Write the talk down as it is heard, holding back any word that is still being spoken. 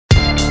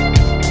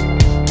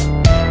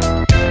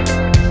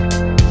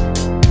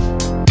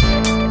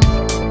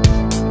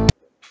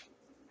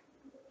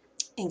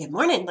And good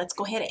morning. Let's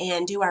go ahead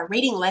and do our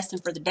reading lesson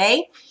for the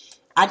day.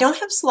 I don't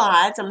have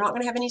slides. I'm not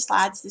going to have any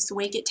slides this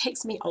week. It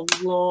takes me a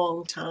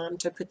long time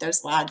to put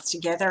those slides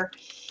together,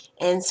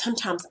 and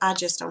sometimes I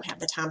just don't have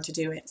the time to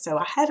do it. So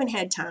I haven't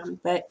had time,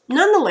 but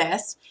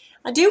nonetheless,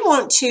 I do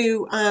want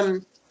to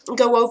I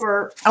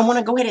want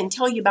to go ahead and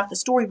tell you about the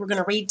story we're going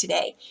to read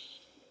today.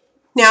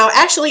 Now,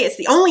 actually, it's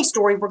the only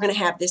story we're going to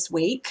have this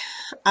week.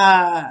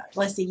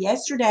 Let's see,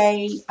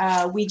 yesterday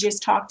we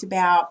just talked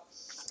about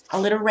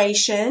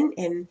alliteration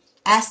and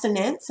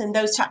assonance and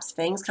those types of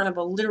things, kind of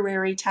a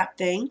literary type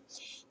thing.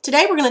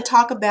 Today we're going to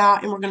talk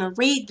about, and we're going to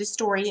read the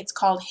story. It's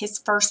called His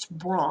First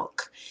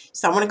Bronc.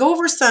 So I want to go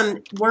over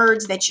some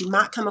words that you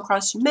might come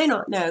across you may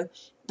not know.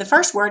 The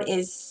first word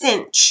is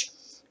cinch.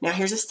 Now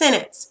here's a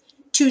sentence.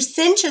 To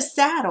cinch a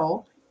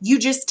saddle, you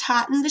just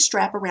tighten the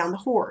strap around the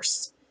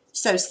horse.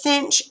 So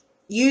cinch,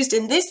 used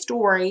in this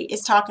story,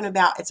 is talking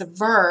about, it's a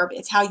verb.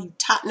 It's how you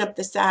tighten up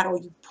the saddle.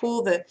 You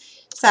pull the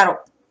saddle.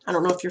 I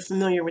don't know if you're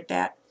familiar with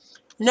that.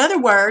 Another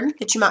word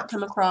that you might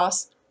come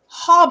across,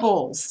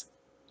 hobbles.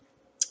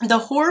 The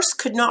horse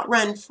could not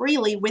run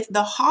freely with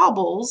the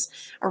hobbles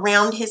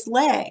around his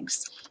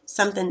legs,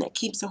 something that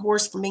keeps a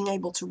horse from being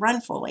able to run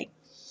fully.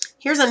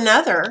 Here's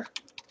another,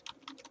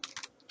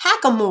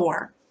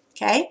 hackamore.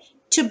 Okay,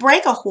 to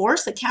break a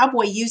horse, a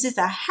cowboy uses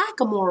a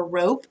hackamore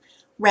rope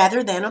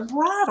rather than a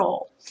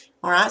bridle.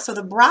 All right, so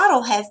the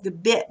bridle has the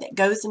bit that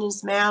goes in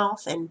his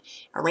mouth and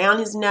around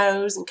his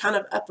nose and kind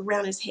of up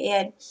around his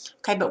head.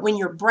 Okay, but when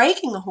you're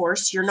breaking a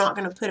horse, you're not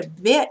going to put a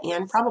bit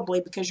in,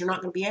 probably because you're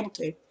not going to be able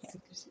to.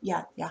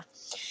 Yeah.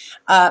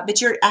 But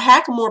a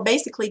hackamore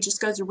basically just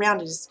goes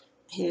around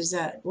his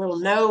little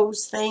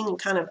nose thing and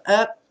kind of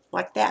up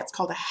like that. It's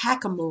called a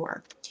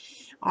hackamore.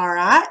 All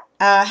right,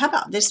 how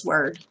about this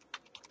word?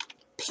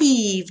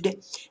 Peeved.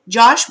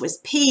 Josh was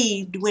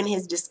peeved when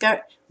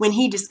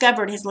he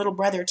discovered his little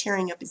brother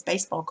tearing up his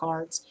baseball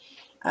cards.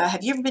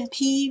 Have you ever been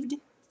peeved?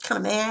 Kind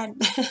of mad?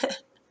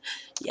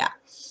 Yeah.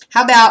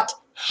 How about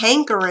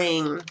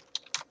hankering?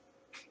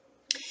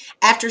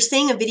 After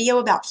seeing a video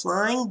about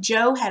flying,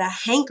 Joe had a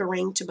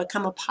hankering to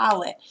become a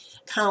pilot.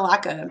 Kind of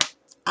like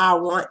I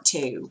want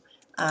to,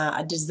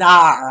 a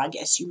desire, I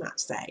guess you might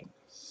say.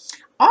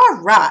 All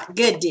right,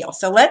 good deal.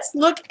 So let's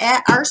look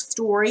at our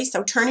story.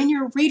 So turn in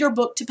your reader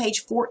book to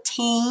page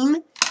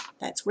 14.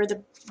 That's where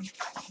the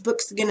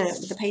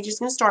page is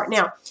gonna start.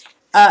 Now,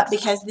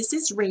 because this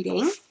is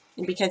reading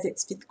and because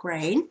it's 5th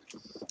grade,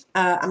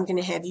 I'm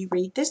gonna have you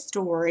read this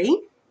story.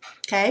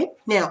 Okay.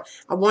 Now,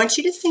 I want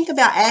you to think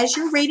about, as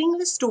you're reading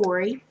the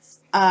story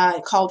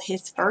called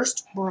His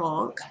First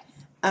Bronc,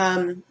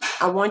 I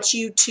want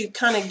you to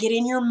kind of get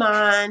in your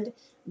mind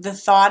the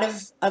thought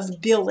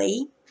of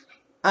Billy.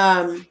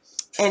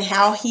 And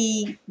how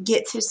he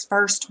gets his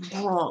first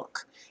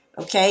bronc.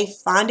 Okay,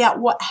 find out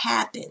what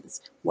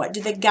happens. What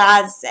do the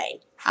guys say?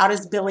 How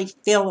does Billy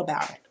feel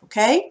about it?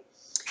 Okay?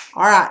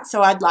 All right,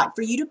 so I'd like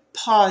for you to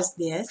pause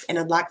this, and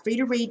I'd like for you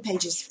to read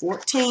pages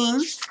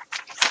 14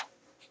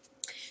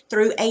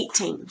 through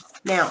 18.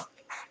 Now,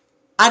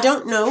 I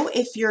don't know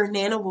if your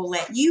Nana will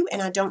let you,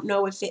 and I don't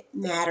know if it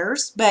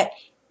matters, but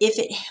if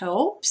it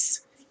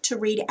helps to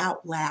read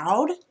out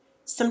loud,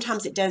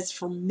 sometimes it does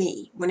for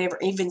me.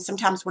 Even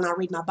sometimes when I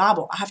read my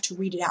Bible, I have to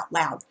read it out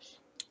loud,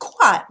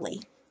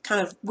 quietly,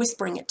 kind of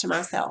whispering it to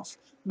myself.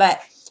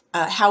 But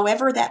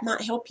however that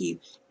might help you,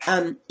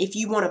 if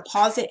you want to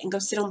pause it and go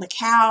sit on the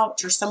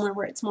couch or somewhere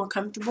where it's more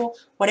comfortable,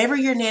 whatever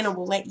your Nana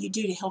will let you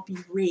do to help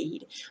you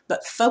read.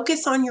 But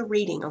focus on your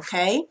reading,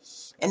 okay?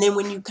 And then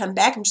when you come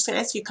back, I'm just going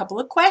to ask you a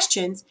couple of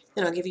questions,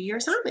 then I'll give you your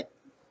assignment.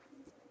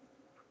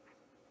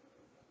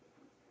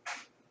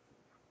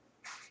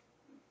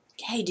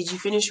 Hey, did you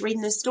finish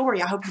reading this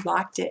story? I hope you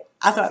liked it.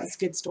 I thought it was a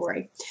good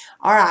story.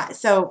 All right,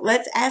 so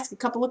let's ask a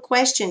couple of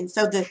questions.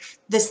 So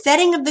the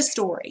setting of the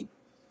story.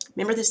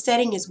 Remember, the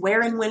setting is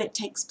where and when it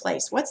takes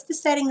place. What's the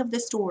setting of the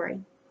story?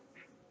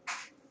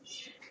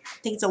 I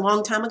think it's a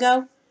long time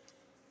ago.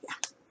 Yeah.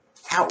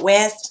 Out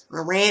west, on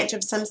a ranch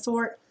of some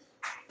sort.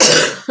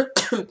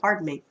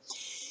 Pardon me.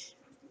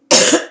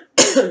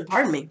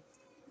 Pardon me.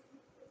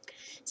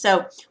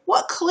 So,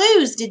 what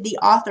clues did the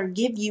author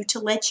give you to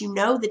let you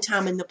know the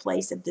time and the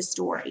place of the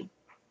story?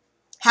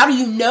 How do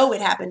you know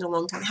it happened a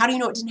long time? How do you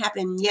know it didn't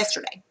happen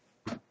yesterday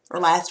or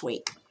last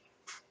week?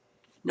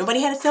 Nobody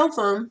had a cell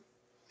phone.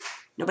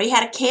 Nobody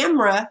had a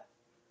camera.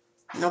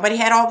 Nobody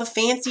had all the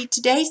fancy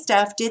today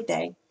stuff, did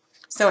they?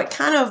 So it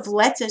kind of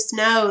lets us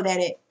know that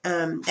it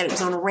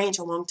was on a ranch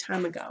a long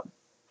time ago.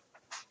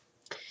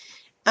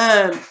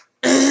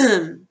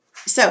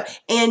 So,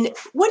 and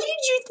what did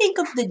you think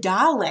of the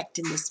dialect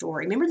in the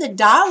story? Remember, the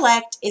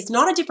dialect is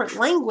not a different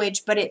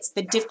language, but it's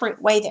the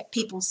different way that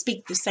people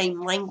speak the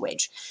same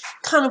language.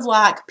 Kind of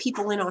like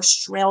people in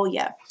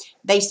Australia.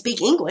 They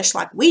speak English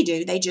like we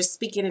do. They just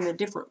speak it in a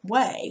different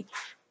way.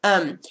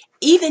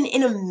 Even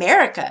in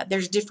America,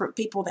 there's different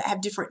people that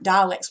have different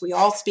dialects. We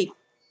all speak,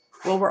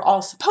 well, we're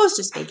all supposed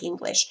to speak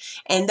English.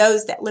 And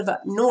those that live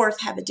up north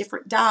have a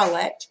different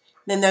dialect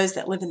than those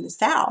that live in the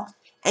south.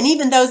 And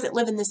even those that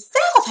live in the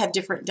South have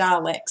different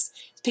dialects.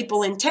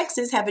 People in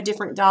Texas have a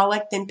different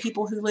dialect than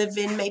people who live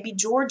in maybe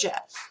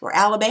Georgia or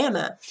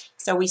Alabama.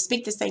 So we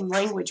speak the same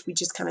language, we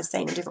just kind of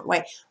say in a different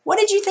way. What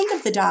did you think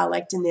of the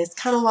dialect in this?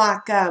 Kind of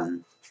like,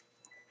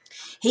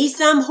 he's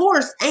some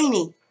horse, ain't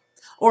he?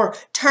 Or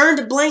turned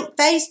a blank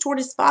face toward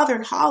his father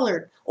and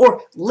hollered.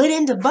 Or lit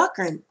into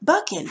bucking.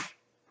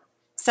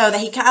 So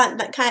they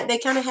kind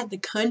of had the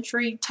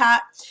country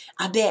type.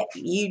 I bet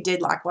you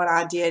did like what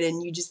I did,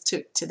 and you just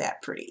took to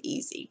that pretty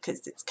easy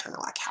because it's kind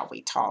of like how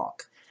we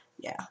talk.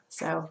 Yeah.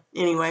 So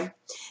anyway,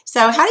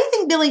 so how do you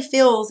think Billy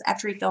feels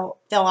after he fell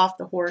off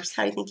the horse?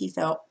 How do you think he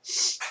felt?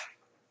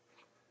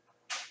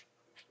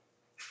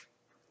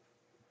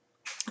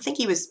 I think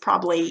he was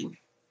probably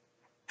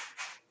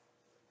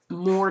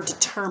more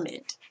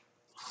determined.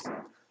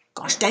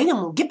 Gosh dang, I'm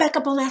gonna get back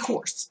up on that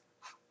horse.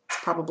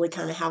 That's probably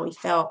kind of how he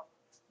felt.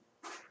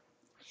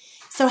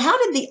 So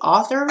how did the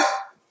author,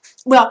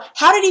 well,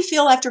 how did he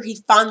feel after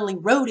he finally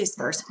wrote his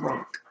first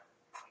bronk?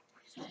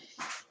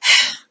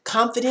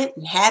 Confident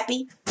and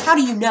happy? How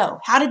do you know?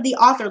 How did the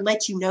author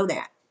let you know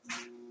that?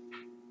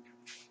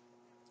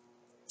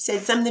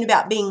 Said something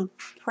about being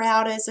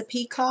proud as a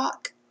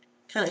peacock,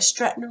 kind of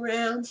strutting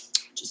around.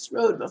 Just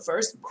rode my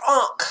first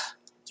bronk.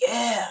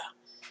 Yeah.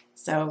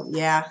 So,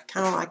 yeah,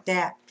 kind of like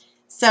that.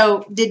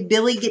 So, did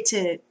Billy get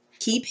to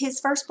keep his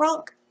first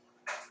bronk?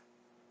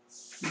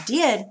 He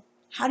did.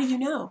 How do you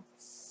know?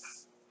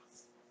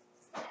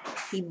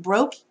 He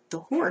broke the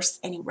horse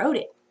and he rode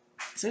it.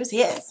 So it was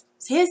his.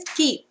 It's his to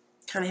keep.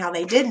 Kind of how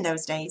they did in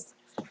those days.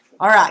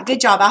 All right,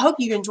 good job. I hope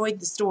you enjoyed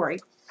the story.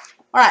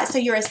 All right, so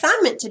your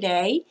assignment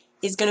today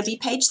is going to be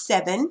page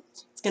 7.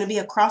 It's going to be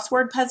a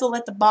crossword puzzle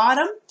at the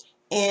bottom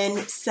and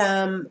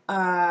some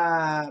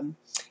at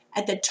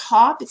the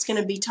top. It's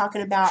going to be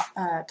talking about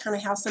kind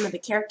of how some of the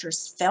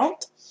characters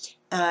felt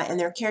and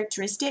their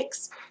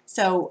characteristics.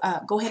 So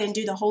go ahead and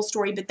do the whole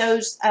story. But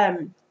those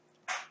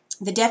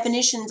the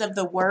definitions of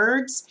the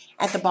words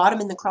at the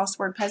bottom in the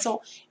crossword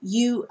puzzle,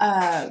 you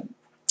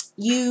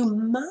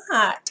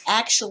might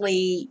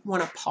actually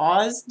want to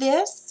pause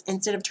this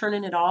instead of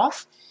turning it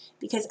off,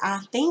 because I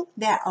think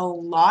that a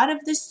lot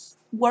of the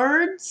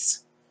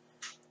words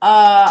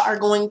are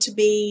going to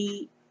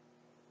be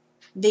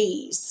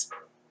these.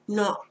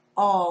 Not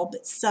all,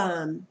 but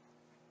some.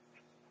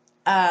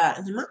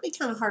 And it might be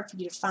kind of hard for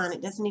you to find.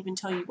 It doesn't even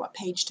tell you what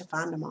page to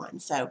find them on.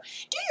 So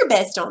do your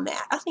best on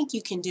that. I think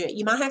you can do it.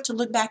 You might have to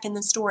look back in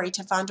the story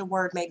to find a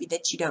word maybe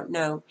that you don't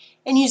know,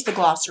 and use the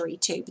glossary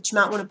too. But you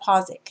might want to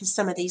pause it because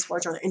some of these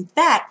words are. In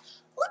fact,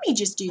 let me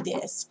just do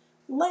this.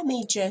 Let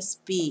me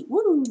just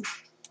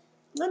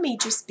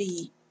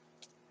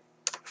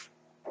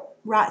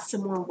write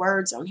some more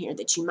words on here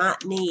that you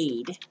might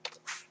need.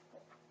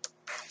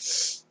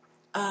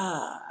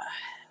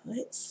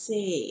 Let's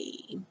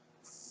see.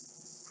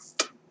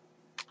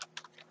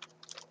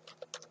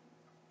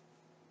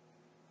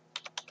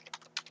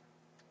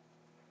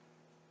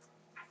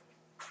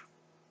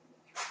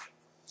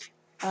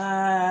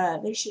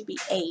 There should be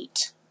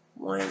 8.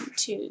 1,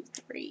 2,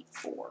 3,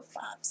 4,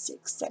 5,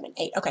 6, 7,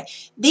 8. Okay,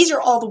 these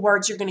are all the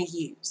words you're going to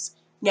use.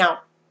 Now,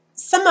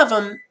 some of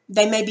them,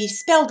 they may be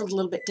spelled a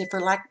little bit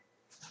different, like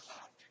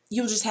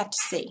you'll just have to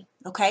see,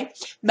 okay?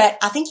 But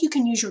I think you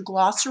can use your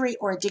glossary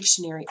or a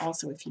dictionary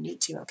also if you need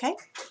to, okay?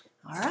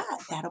 All right,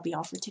 that'll be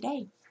all for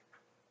today.